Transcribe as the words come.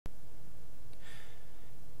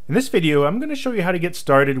In this video, I'm going to show you how to get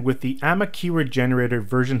started with the AMA Keyword Generator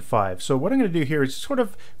version 5. So what I'm going to do here is sort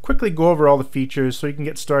of quickly go over all the features so you can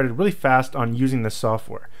get started really fast on using this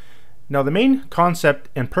software. Now the main concept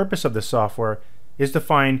and purpose of this software is to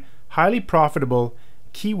find highly profitable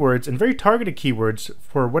keywords and very targeted keywords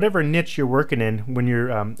for whatever niche you're working in when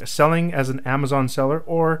you're selling as an Amazon seller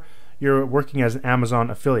or you're working as an Amazon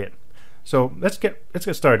affiliate. So let's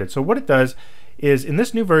get started. So what it does is, in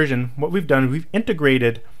this new version, what we've done, we've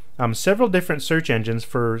integrated several different search engines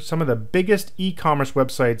for some of the biggest e-commerce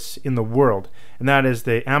websites in the world, and that is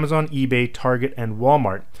the Amazon, eBay, Target, and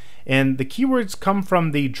Walmart. And the keywords come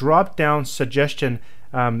from the drop-down suggestion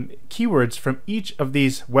keywords from each of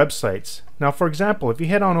these websites. Now, for example, if you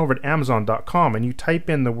head on over to Amazon.com and you type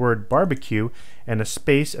in the word barbecue and a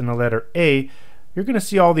space and the letter A, you're going to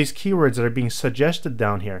see all these keywords that are being suggested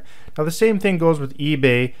down here. Now the same thing goes with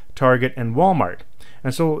eBay, Target, and Walmart.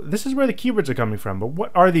 And so this is where the keywords are coming from. But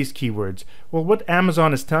what are these keywords? Well, what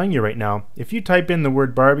Amazon is telling you right now, if you type in the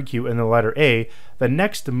word barbecue and the letter A, the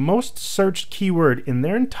next most searched keyword in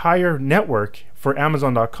their entire network for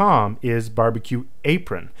Amazon.com is barbecue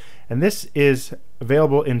apron. And this is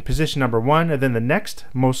available in position number 1, and then the next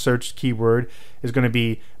most searched keyword is going to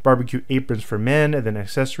be barbecue aprons for men, and then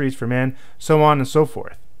accessories for men, so on and so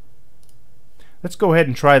forth. Let's go ahead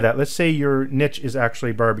and try that. Let's say your niche is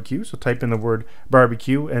actually barbecue, so type in the word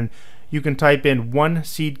barbecue, and you can type in one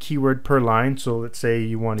seed keyword per line. So let's say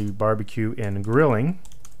you want to barbecue and grilling.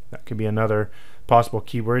 That could be another possible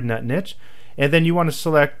keyword in that niche. And then you want to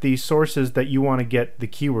select the sources that you want to get the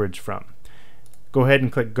keywords from. Go ahead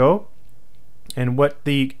and click go. And what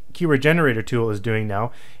the keyword generator tool is doing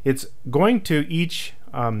now, it's going to each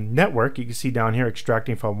network. You can see down here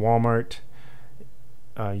extracting from Walmart,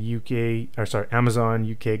 Amazon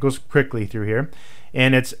UK. It goes quickly through here,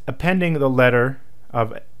 and it's appending the letter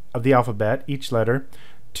of the alphabet, each letter,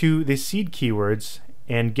 to the seed keywords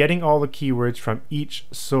and getting all the keywords from each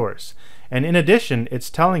source. And in addition, it's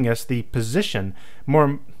telling us the position,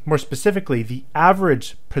 more specifically the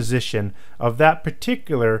average position of that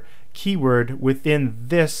particular keyword within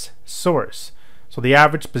this source. So the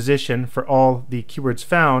average position for all the keywords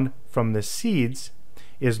found from the seeds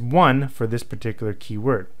is 1 for this particular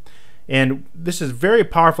keyword. And this is very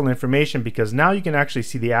powerful information because now you can actually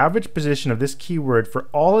see the average position of this keyword for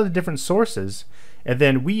all of the different sources, and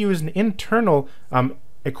then we use an internal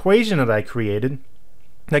equation that I created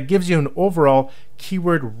that gives you an overall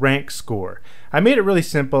keyword rank score. I made it really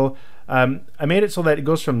simple. I made it so that it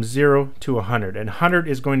goes from 0 to 100, and 100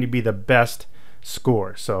 is going to be the best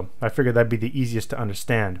score. So I figured that'd be the easiest to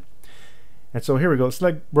understand. And so here we go. Let's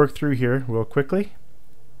work through here real quickly.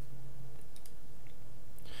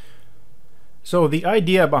 So the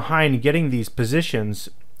idea behind getting these positions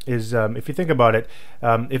is, if you think about it,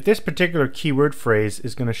 if this particular keyword phrase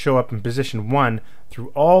is going to show up in position 1 through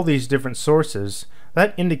all these different sources,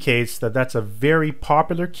 that indicates that that's a very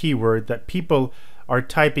popular keyword that people are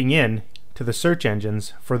typing in to the search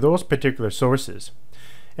engines for those particular sources.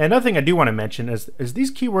 And another thing I do want to mention is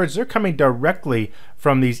these keywords, they're coming directly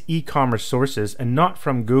from these e-commerce sources and not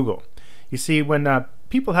from Google. You see, when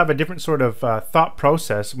people have a different sort of thought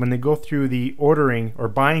process when they go through the ordering or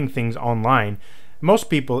buying things online, most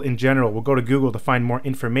people in general will go to Google to find more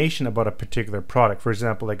information about a particular product, for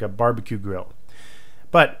example, like a barbecue grill.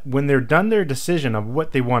 But when they're done their decision of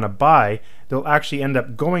what they want to buy, they'll actually end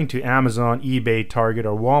up going to Amazon, eBay, Target,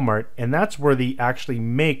 or Walmart, and that's where they actually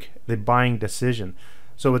make the buying decision.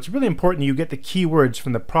 So it's really important you get the keywords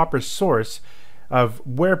from the proper source of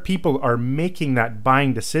where people are making that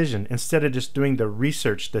buying decision instead of just doing the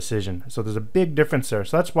research decision. So there's a big difference there.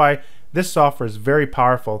 So that's why this software is very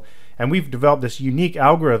powerful, and we've developed this unique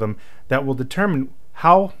algorithm that will determine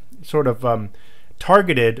how sort of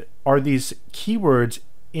targeted are these keywords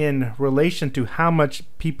in relation to how much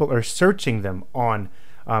people are searching them on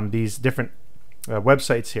these different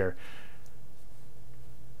websites here.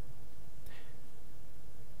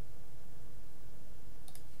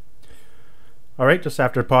 Alright, just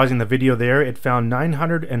after pausing the video there, it found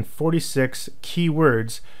 946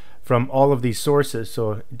 keywords from all of these sources.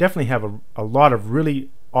 So definitely have a lot of really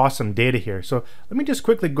awesome data here. So let me just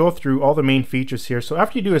quickly go through all the main features here. So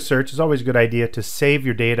after you do a search, it's always a good idea to save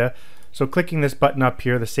your data. So clicking this button up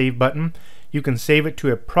here, the save button, you can save it to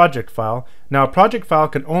a project file. Now a project file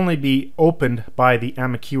can only be opened by the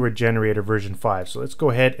AMA Keyword Generator version 5. So let's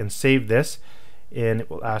go ahead and save this, and it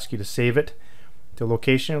will ask you to save it to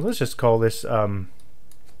location. Let's just call this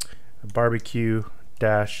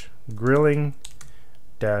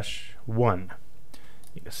barbecue-grilling-1.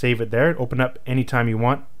 You can save it there, open up anytime you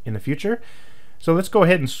want in the future. So let's go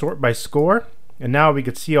ahead and sort by score, and now we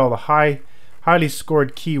can see all the high highly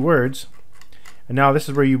scored keywords. And now this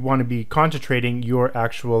is where you want to be concentrating your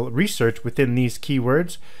actual research within these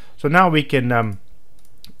keywords. So now we can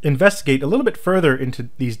investigate a little bit further into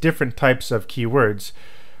these different types of keywords.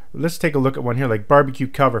 Let's take a look at one here, like barbecue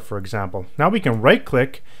cover, for example. Now we can right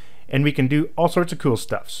click and we can do all sorts of cool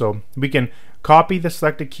stuff. So we can copy the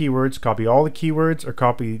selected keywords, copy all the keywords, or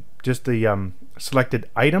copy just the selected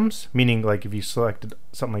items, meaning like if you selected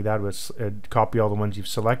something like that, it would copy all the ones you've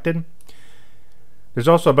selected. There's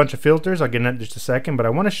also a bunch of filters. I'll get into that in just a second, but I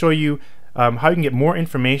want to show you how you can get more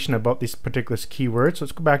information about these particular keywords. So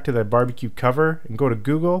let's go back to the barbecue cover and go to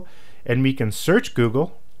Google, and we can search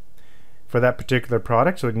Google for that particular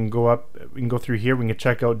product. So we can go up, we can go through here, we can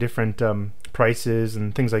check out different prices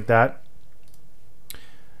and things like that.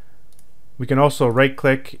 We can also right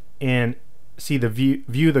click and see the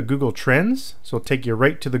view the Google Trends. So take you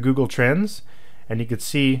right to the Google Trends, and you can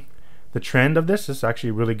see the trend of this. This is actually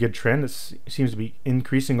a really good trend. It seems to be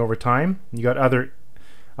increasing over time. You got other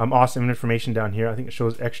awesome information down here. I think it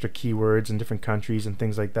shows extra keywords in different countries and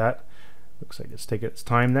things like that. Looks like it's taking its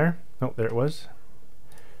time there. Oh, there it was.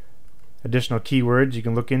 Additional keywords you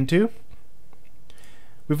can look into.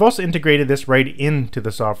 We've also integrated this right into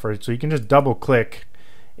the software, so you can just double click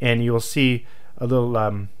and you'll see a little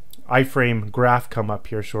iframe graph come up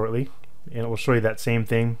here shortly, and it will show you that same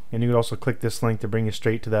thing. And you can also click this link to bring you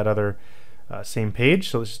straight to that other same page.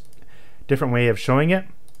 So it's a different way of showing it.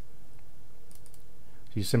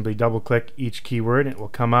 So you simply double click each keyword and it will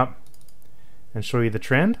come up and show you the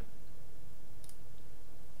trend.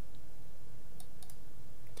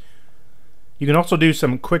 You can also do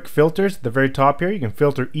some quick filters at the very top here. You can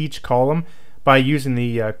filter each column by using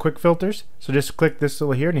the quick filters. So just click this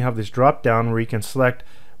little here and you have this drop down where you can select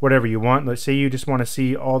whatever you want. Let's say you just want to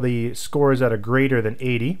see all the scores that are greater than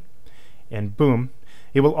 80, and boom.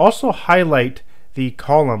 It will also highlight the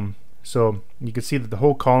column, so you can see that the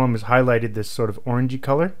whole column is highlighted this sort of orangey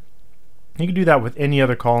color. You can do that with any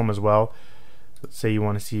other column as well. Let's say you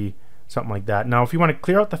want to see something like that. Now if you want to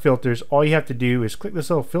clear out the filters, all you have to do is click this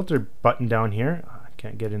little filter button down here. I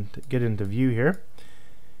can't get into view here.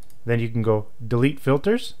 Then you can go delete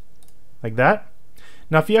filters like that.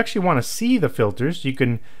 Now if you actually want to see the filters, you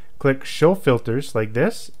can click show filters like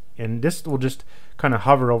this, and this will just kind of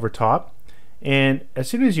hover over top, and as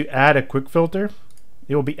soon as you add a quick filter,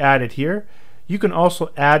 it will be added here. You can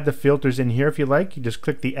also add the filters in here if you like. You just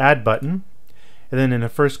click the add button, and then in the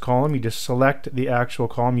first column you just select the actual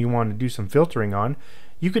column you want to do some filtering on.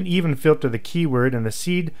 You can even filter the keyword and the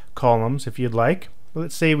seed columns if you'd like.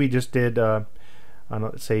 Let's say we just did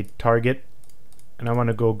let's say target, and I want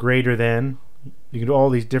to go greater than. You can do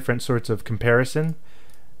all these different sorts of comparison.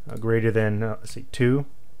 Greater than let's say 2.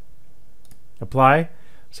 Apply,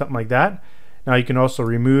 something like that. Now you can also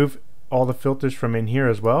remove all the filters from in here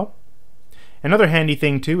as well. Another handy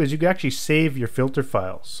thing too is you can actually save your filter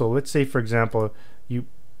files. So let's say for example you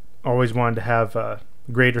always wanted to have a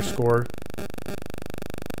greater score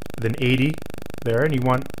than 80 there, and you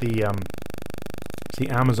want the see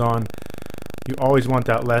Amazon, you always want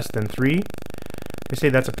that less than 3. They say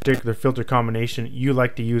that's a particular filter combination you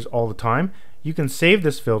like to use all the time. You can save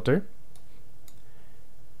this filter,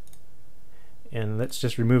 and let's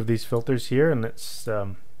just remove these filters here, and let's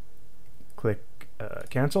click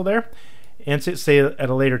cancel there. And say at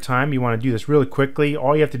a later time you want to do this really quickly,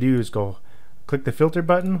 all you have to do is go click the filter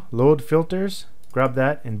button, load filters, grab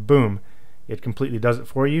that, and boom, it completely does it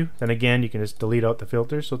for you. Then again you can just delete out the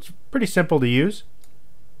filters, so it's pretty simple to use.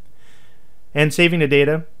 And saving the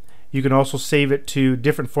data, you can also save it to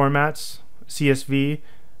different formats, CSV,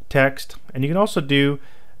 text, and you can also do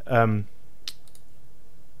a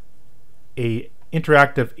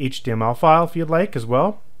interactive HTML file if you'd like as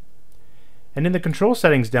well. And in the control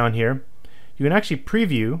settings down here, you can actually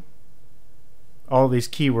preview all these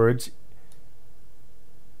keywords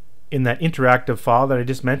in that interactive file that I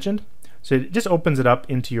just mentioned. So it just opens it up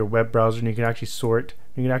into your web browser, and you can actually sort,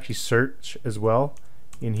 you can actually search as well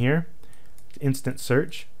in here. Instant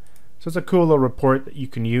search. So it's a cool little report that you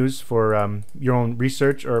can use for your own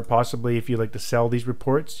research, or possibly if you like to sell these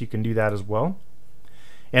reports, you can do that as well.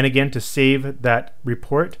 And again, to save that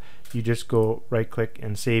report, you just go right click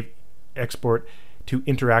and save export to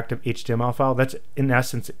interactive HTML file. That's in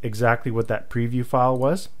essence exactly what that preview file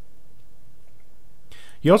was.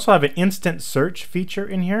 You also have an instant search feature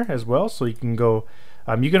in here as well, so you can go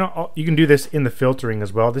you can do this in the filtering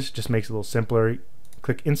as well. This just makes it a little simpler.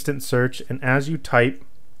 Click instant search, and as you type,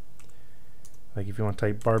 like if you want to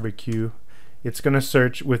type barbecue, it's going to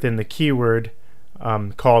search within the keyword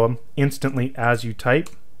column instantly as you type.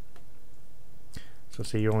 So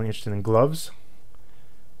say you're only interested in gloves,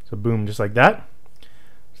 so boom, just like that.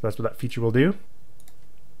 So So that's what that feature will do.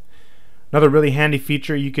 Another really handy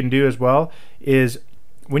feature you can do as well is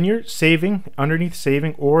when you're saving, underneath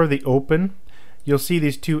saving or the open, you'll see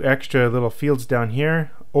these two extra little fields down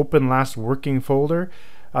here, open last working folder.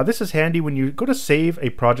 This is handy when you go to save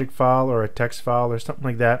a project file or a text file or something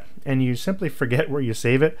like that and you simply forget where you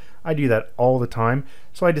save it. I do that all the time.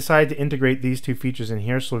 So I decided to integrate these two features in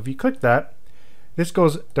here. So if you click that, this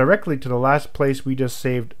goes directly to the last place we just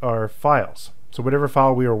saved our files. So whatever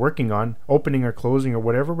file we were working on, opening or closing or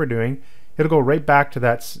whatever we're doing, it'll go right back to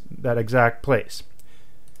that exact place.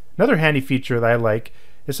 Another handy feature that I like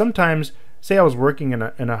is sometimes, say I was working in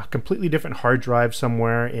a completely different hard drive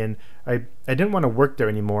somewhere and I didn't want to work there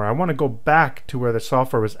anymore. I want to go back to where the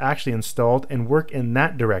software was actually installed and work in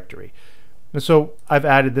that directory. And so I've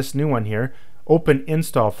added this new one here, open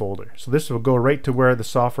install folder. So this will go right to where the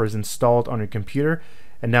software is installed on your computer,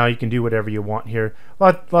 and now you can do whatever you want here. A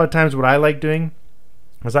lot of times what I like doing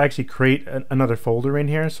is I actually create another folder in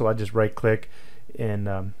here. So I just right click and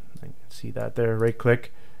I can see that there, right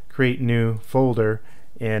click, create new folder,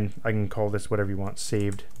 and I can call this whatever you want,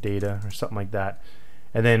 saved data or something like that.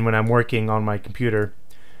 And then when I'm working on my computer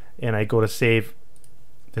and I go to save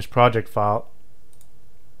this project file,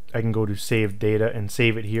 I can go to save data and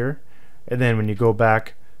save it here. And then when you go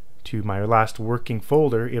back to my last working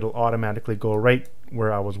folder, it'll automatically go right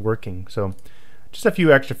where I was working. So just a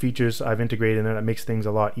few extra features I've integrated in there that makes things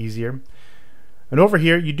a lot easier. And over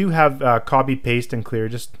here you do have copy, paste, and clear,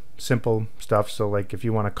 just simple stuff. So like if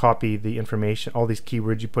you want to copy the information, all these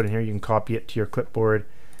keywords you put in here, you can copy it to your clipboard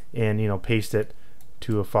and paste it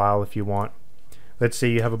to a file if you want. Let's say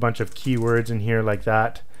you have a bunch of keywords in here like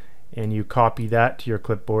that and you copy that to your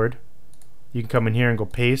clipboard. You can come in here and go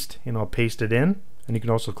paste, and I'll paste it in, and you can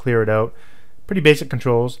also clear it out. Pretty basic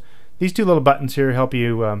controls. These two little buttons here help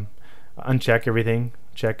you uncheck everything,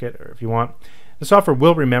 check it, or if you want. The software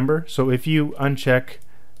will remember, so if you uncheck,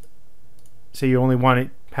 say you only want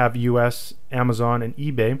to have US, Amazon, and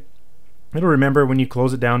eBay, it'll remember when you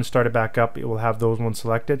close it down and start it back up, it will have those ones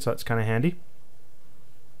selected, so that's kind of handy.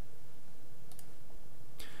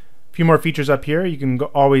 A few more features up here. You can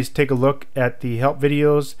always take a look at the help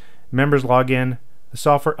videos, members login, the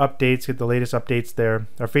software updates, get the latest updates there,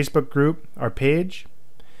 our Facebook group, our page,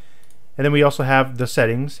 and then we also have the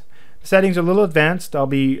settings. The settings are a little advanced. I'll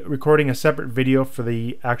be recording a separate video for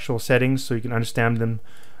the actual settings so you can understand them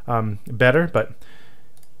better, but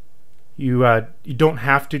you don't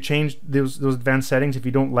have to change those advanced settings if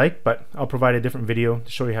you don't like, but I'll provide a different video to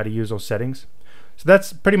show you how to use those settings. So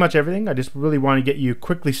that's pretty much everything. I just really want to get you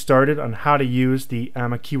quickly started on how to use the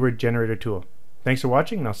AMA keyword generator tool. Thanks for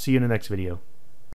watching, and I'll see you in the next video.